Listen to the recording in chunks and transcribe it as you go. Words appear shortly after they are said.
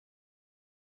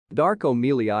Darko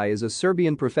Miličić is a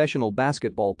Serbian professional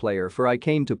basketball player for I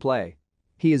Came to Play.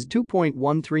 He is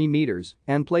 2.13 meters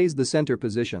and plays the center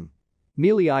position.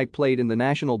 Miličić played in the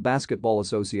National Basketball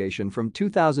Association from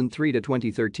 2003 to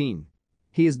 2013.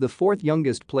 He is the fourth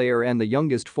youngest player and the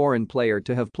youngest foreign player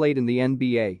to have played in the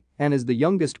NBA and is the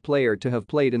youngest player to have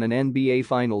played in an NBA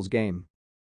Finals game.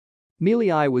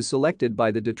 Miličić was selected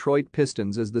by the Detroit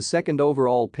Pistons as the second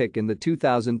overall pick in the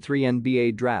 2003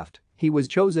 NBA draft. He was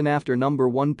chosen after number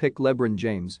 1 pick LeBron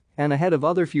James and ahead of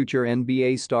other future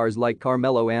NBA stars like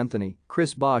Carmelo Anthony,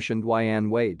 Chris Bosh and Dwyane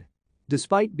Wade.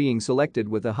 Despite being selected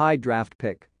with a high draft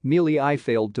pick, Miličić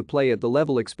failed to play at the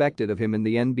level expected of him in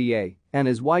the NBA and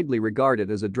is widely regarded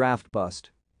as a draft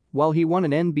bust. While he won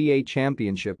an NBA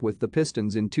championship with the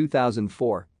Pistons in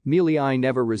 2004, Miličić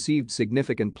never received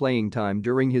significant playing time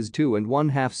during his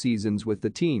 2.5 seasons with the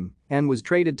team and was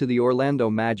traded to the Orlando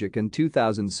Magic in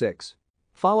 2006.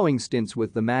 Following stints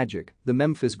with the Magic, the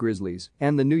Memphis Grizzlies,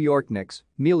 and the New York Knicks,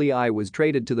 Miličić was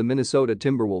traded to the Minnesota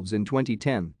Timberwolves in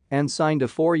 2010 and signed a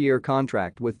 4-year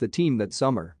contract with the team that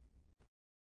summer.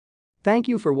 Thank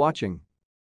you for watching.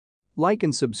 Like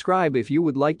and subscribe if you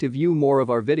would like to view more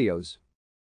of our videos.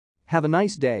 Have a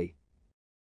nice day.